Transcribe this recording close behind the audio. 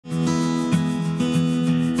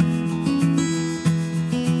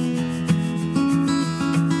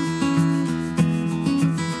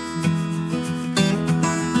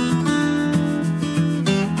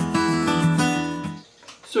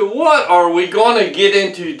what are we going to get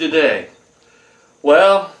into today?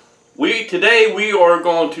 Well, today we are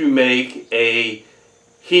going to make a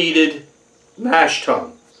heated Mash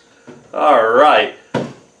Tun. Alright,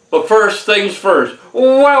 but first things first,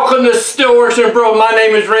 welcome to Still Works and Brewing. My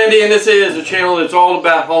name is Randy and this is a channel that's all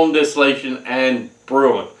about home distillation and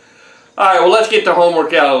brewing. Alright, well let's get the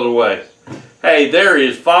homework out of the way. Hey, there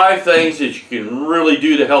is 5 things that you can really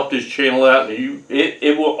do to help this channel out.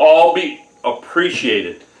 It will all be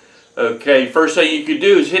appreciated. Okay, first thing you can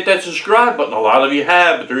do is hit that subscribe button. A lot of you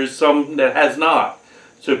have, but there is some that has not.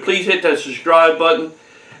 So please hit that subscribe button.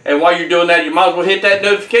 And while you're doing that, you might as well hit that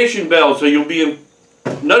notification bell so you'll be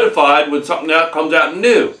notified when something comes out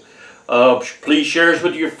new. Please share us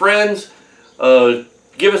with your friends.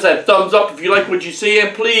 Give us that thumbs up if you like what you see,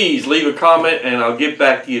 and please leave a comment and I'll get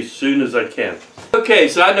back to you as soon as I can. Okay,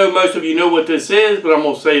 so I know most of you know what this is, but I'm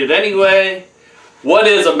going to say it anyway. What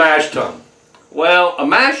is a Mash Tun? Well, a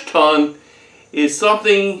Mash Tun is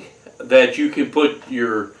something that you can put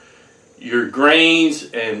your grains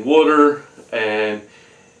and water, and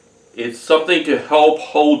it's something to help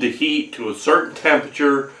hold the heat to a certain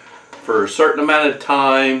temperature for a certain amount of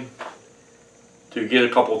time to get a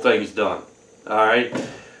couple things done. Alright,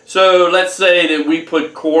 so let's say that we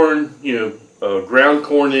put corn, ground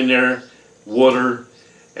corn in there, water,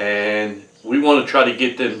 and we want to try to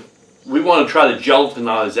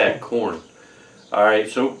gelatinize that corn. Alright,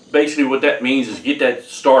 so basically what that means is get that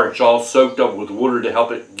starch all soaked up with water to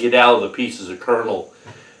help it get out of the pieces of kernel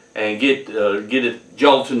and get it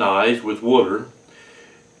gelatinized with water,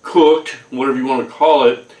 cooked, whatever you want to call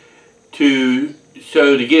it, to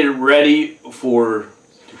get it ready to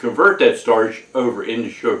convert that starch over into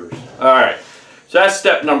sugars. Alright, so that's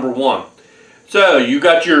step number 1. So you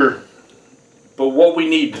got but what we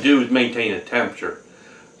need to do is maintain a temperature.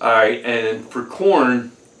 Alright, and for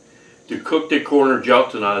corn, to cook the corn or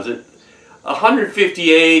gelatinize it,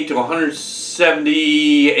 158 to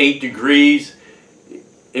 178 degrees,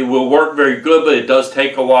 it will work very good, but it does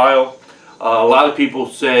take a while. A lot of people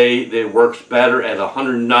say that it works better at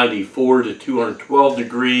 194 to 212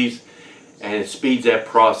 degrees, and it speeds that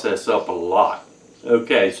process up a lot.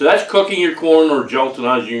 Okay, so that's cooking your corn or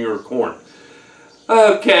gelatinizing your corn.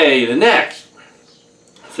 Okay, the next.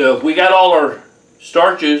 So if we got all our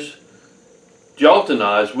starches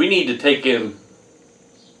gelatinized, we need to take in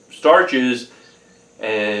starches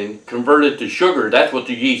and convert it to sugar. That's what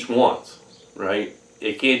the yeast wants, right?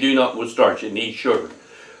 It can't do nothing with starch, it needs sugar.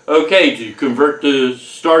 Okay, to convert the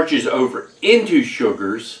starches over into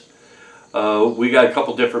sugars, we got a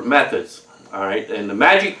couple different methods. Alright, and the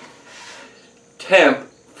magic temp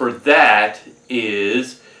for that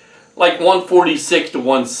is like 146 to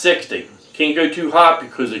 160. Can't go too hot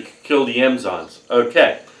because it could kill the enzymes.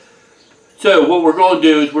 Okay, so what we're going to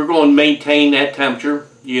do is we're going to maintain that temperature,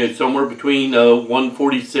 somewhere between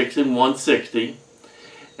 146 and 160.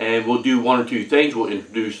 And we'll do one or two things. We'll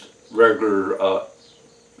introduce regular,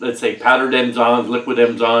 let's say powdered enzymes, liquid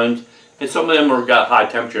enzymes, and some of them have got high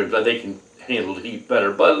temperatures that they can handle the heat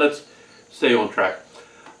better. But let's stay on track.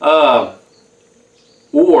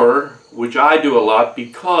 Or, which I do a lot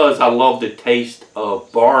because I love the taste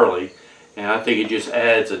of barley, and I think it just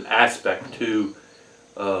adds an aspect to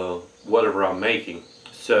whatever I'm making.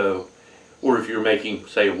 So, or if you're making,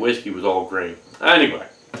 say, a whiskey with all grain. Anyway.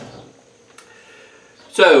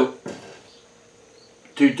 So,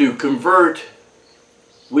 to convert,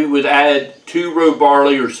 we would add 2-row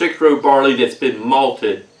barley or 6-row barley that's been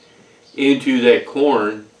malted into that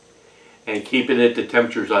corn and keep it at the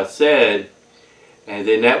temperatures I said, and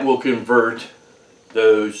then that will convert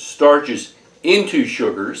those starches into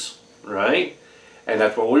sugars, right? And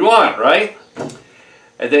that's what we want, right?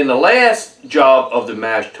 And then the last job of the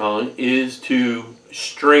Mash Tun is to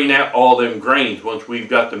strain out all them grains once we've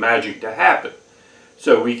got the magic to happen.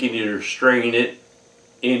 So we can either strain it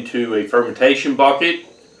into a fermentation bucket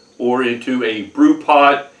or into a brew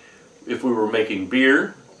pot if we were making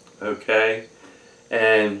beer, okay?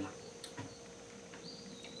 And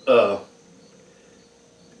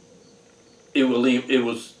it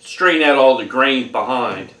will strain out all the grains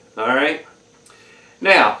behind. All right.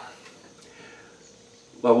 Now,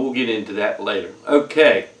 well, we'll get into that later.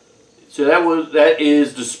 Okay. So that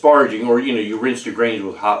is disparaging, or you rinse the grains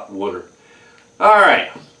with hot water. All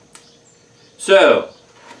right. So,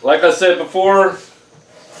 like I said before,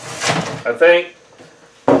 I think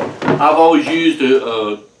I've always used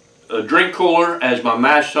a drink cooler as my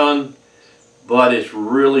Mash Tun, but it's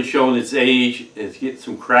really showing its age. It's getting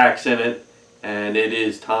some cracks in it, and it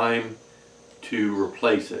is time to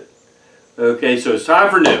replace it. Okay, so it's time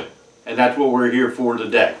for new, and that's what we're here for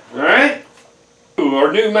today. All right?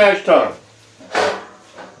 Our new Mash Tun.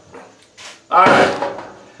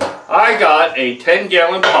 I got a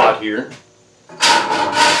 10-gallon pot here,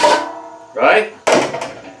 right?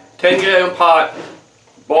 10-gallon pot,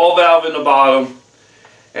 ball valve in the bottom,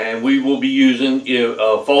 and we will be using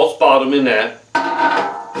a false bottom in that.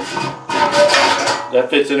 That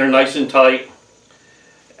fits in there nice and tight.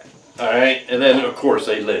 Alright, and then of course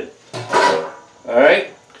a lid.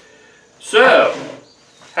 Alright, so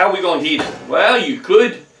how are we going to heat it? Well, you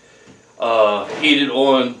could heat it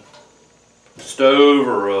on stove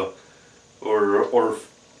or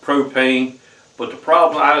propane, but the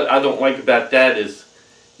problem I don't like about that is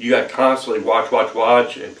you got to constantly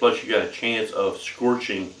watch, and plus you got a chance of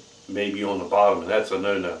scorching maybe on the bottom, and that's a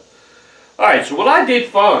no-no. Alright, so what I did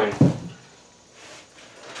find,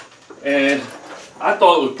 and I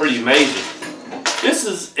thought it was pretty amazing. This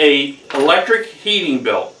is a electric heating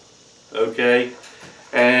belt, okay?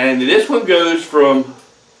 And this one goes from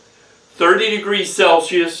 30 degrees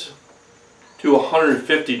Celsius to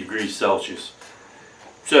 150 degrees Celsius.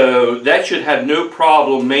 So that should have no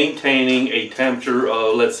problem maintaining a temperature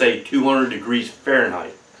of, let's say, 200 degrees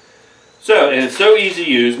Fahrenheit. So, and it's so easy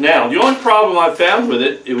to use. Now, the only problem I found with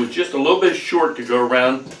it, it was just a little bit short to go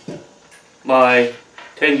around my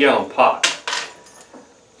 10-gallon pot.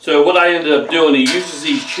 So what I ended up doing, he uses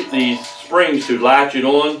these springs to latch it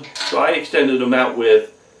on, so I extended them out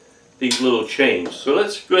with these little chains. So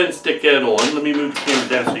let's go ahead and stick that on. Let me move the camera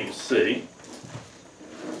down so you can see.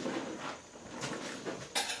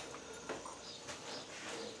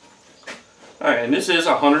 Alright, and this is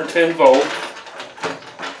 110 volt.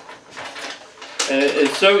 And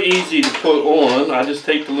it's so easy to put on. I just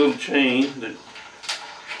take the little chain that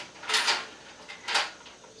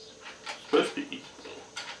supposed to be.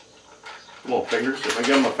 Come on, fingers, if I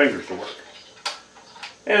get my fingers to work.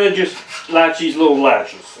 And then just latch these little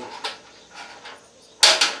latches.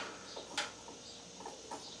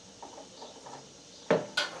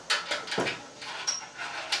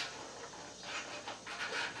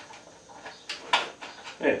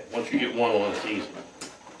 Yeah, once you get one on, it's easy.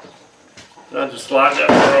 I just slide that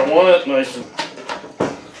where I want it, nice and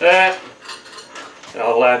that. And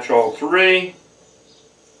I'll latch all three.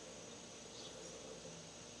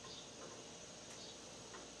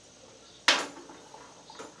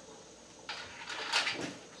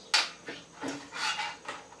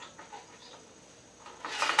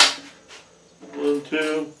 One,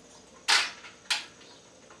 two,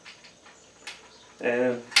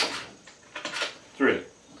 and three.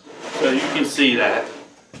 So you can see that.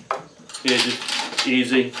 Yeah, just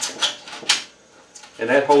easy. And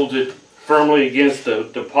that holds it firmly against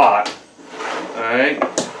the pot. Alright.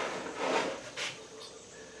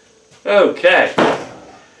 Okay.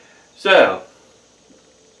 So,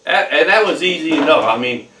 and that was easy enough. I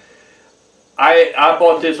mean, I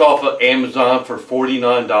bought this off of Amazon for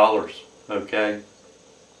 $49. Okay.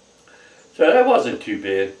 So that wasn't too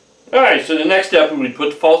bad. Alright, so the next step we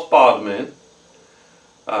put the false bottom in.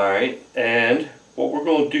 Alright, and what we're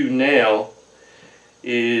going to do now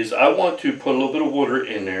is I want to put a little bit of water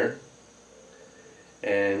in there,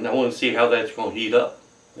 and I want to see how that's going to heat up.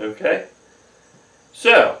 Okay,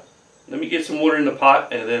 so let me get some water in the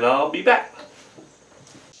pot and then I'll be back.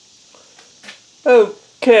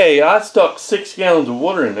 Okay, I stuck 6 gallons of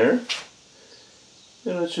water in there,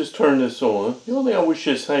 and let's just turn this on. The only thing I wish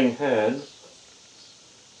this thing had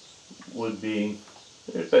would be,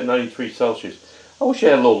 there's that 93 Celsius. I wish I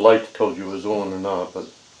had a little light that told you it was on or not, but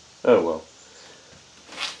oh well.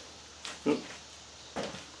 Oop.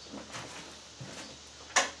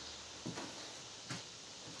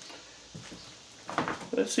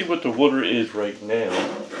 Let's see what the water is right now.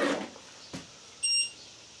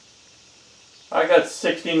 I got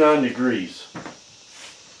 69 degrees.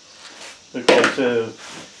 Okay, so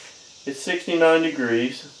it's 69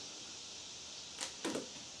 degrees.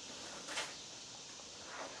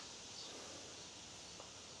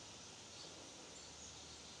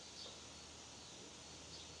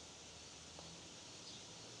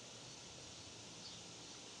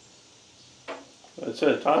 I set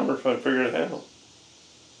a timer if I figure it out.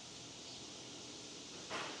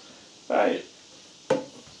 Alright.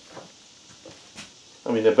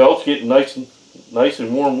 I mean, the belt's getting nice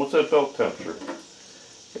and warm. What's that belt temperature?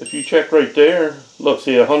 If you check right there, look,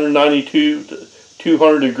 see 192,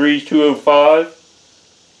 200 degrees, 205.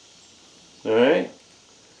 Alright.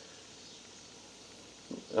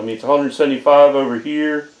 I mean, it's 175 over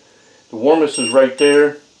here. The warmest is right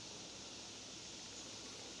there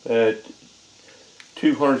at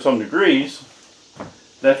 200 some degrees.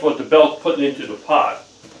 That's what the belt's putting into the pot.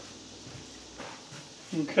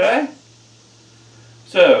 Okay.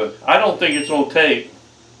 So I don't think it's going to take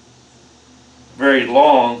very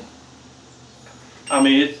long. I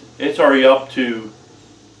mean, it's already up to,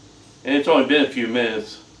 and it's only been a few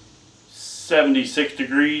minutes, 76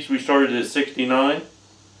 degrees. We started at 69.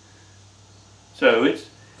 So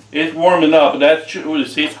it's warming up, and that's,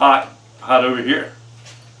 see, it's hot over here.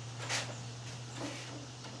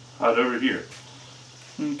 Hot over here.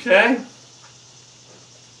 Okay.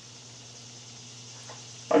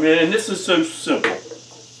 I mean, and this is so simple.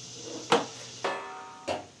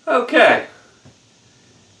 Okay.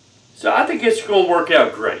 So I think it's going to work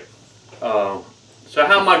out great. So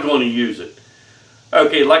how am I going to use it?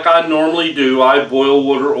 Okay, like I normally do, I boil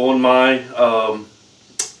water on my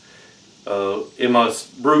in my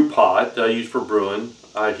brew pot that I use for brewing.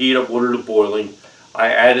 I heat up water to boiling. I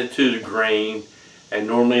add it to the grain, and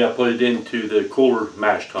normally I put it into the cooler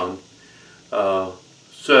mash tun.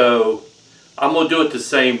 So I'm going to do it the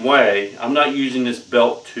same way. I'm not using this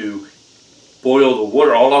belt to boil the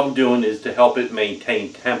water. All I'm doing is to help it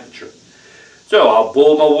maintain temperature. So I'll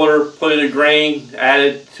boil my water, put it in the grain, add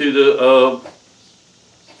it to the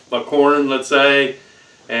my corn, let's say,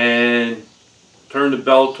 and turn the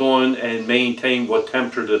belt on and maintain what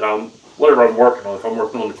temperature that whatever I'm working on. If I'm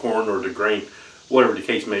working on the corn or the grain, whatever the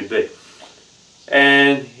case may be.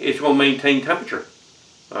 And it's going to maintain temperature.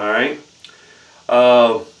 Alright.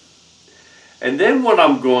 And then what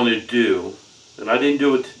I'm going to do, and I didn't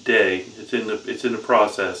do it today, it's in the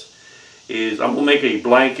process, is I'm going to make a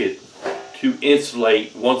blanket to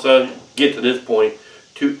insulate, once I get to this point,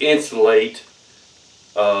 to insulate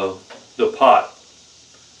the pot.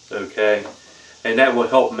 Okay. And that will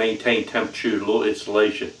help maintain temperature, a little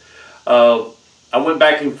insulation. I went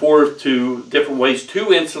back and forth to different ways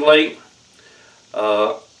to insulate.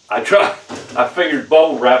 I figured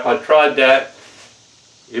bubble wrap, I tried that.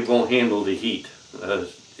 It won't handle the heat.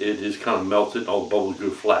 It just kind of melts it and all the bubbles go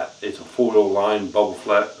flat. It's a foil lined bubble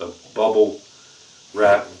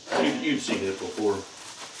wrap. You've seen it before.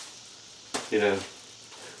 You know.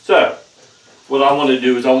 So, what I want to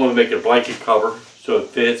do is I want to make a blanket cover so it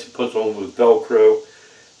fits, puts on with Velcro,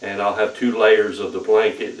 and I'll have 2 layers of the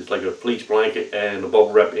blanket. It's like a fleece blanket and a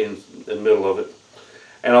bubble wrap in the middle of it.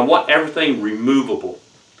 And I want everything removable.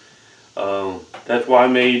 That's why I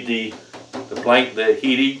made the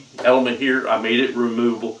heating element here. I made it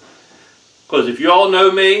removable. Because if you all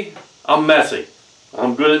know me, I'm messy.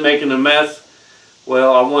 I'm good at making a mess.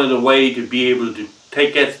 Well, I wanted a way to be able to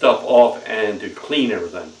take that stuff off and to clean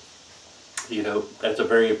everything. You know, that's a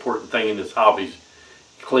very important thing in this hobby,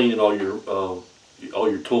 cleaning all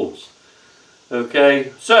your tools.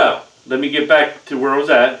 Okay, so let me get back to where I was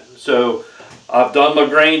at. So I've done my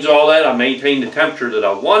grains, all that. I maintained the temperature that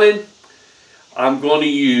I wanted. I'm going to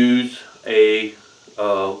use a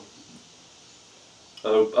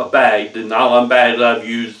bag, the nylon bag that I've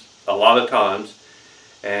used a lot of times,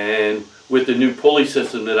 and with the new pulley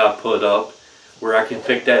system that I put up, where I can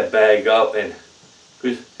pick that bag up, and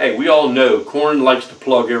because hey, we all know corn likes to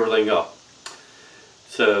plug everything up,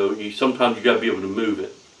 so sometimes you got to be able to move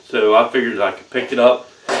it. So I figured I could pick it up,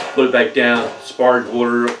 put it back down, sparge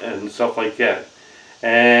water and stuff like that,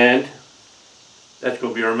 and that's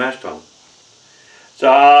going to be our mash tun. So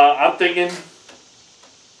I'm thinking,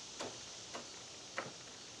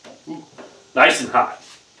 ooh, nice and hot.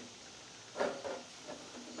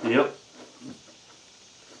 Yep.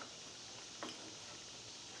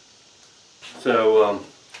 So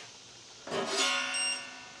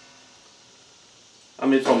I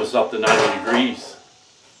mean, it's almost up to 90 degrees.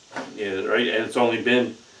 Yeah, right. And it's only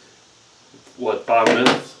been what, 5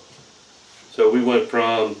 minutes. So we went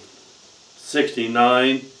from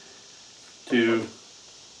 69 to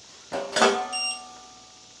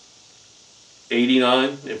 89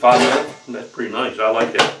 in 5 minutes. That's pretty nice. I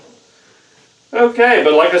like that. Okay,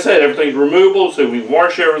 but like I said, everything's removable, so we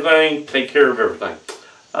wash everything, take care of everything.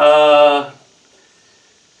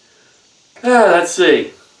 Let's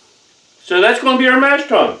see. So that's going to be our mash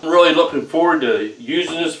tun. I'm really looking forward to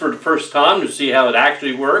using this for the first time to see how it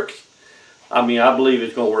actually works. I mean, I believe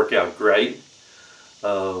it's going to work out great.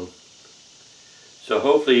 So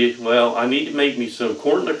hopefully, well, I need to make me some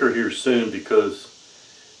corn liquor here soon because,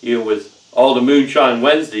 you know, with all the Moonshine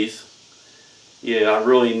Wednesdays, yeah, I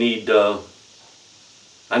really need,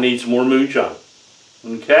 I need some more moonshine.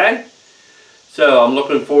 Okay? So I'm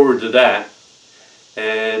looking forward to that.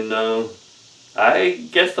 And I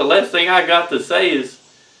guess the last thing I got to say is,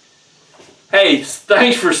 hey,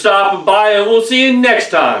 thanks for stopping by, and we'll see you next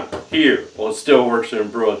time here on Still Works and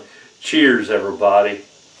Brewing. Cheers, everybody.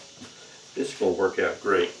 This is going to work out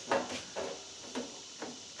great.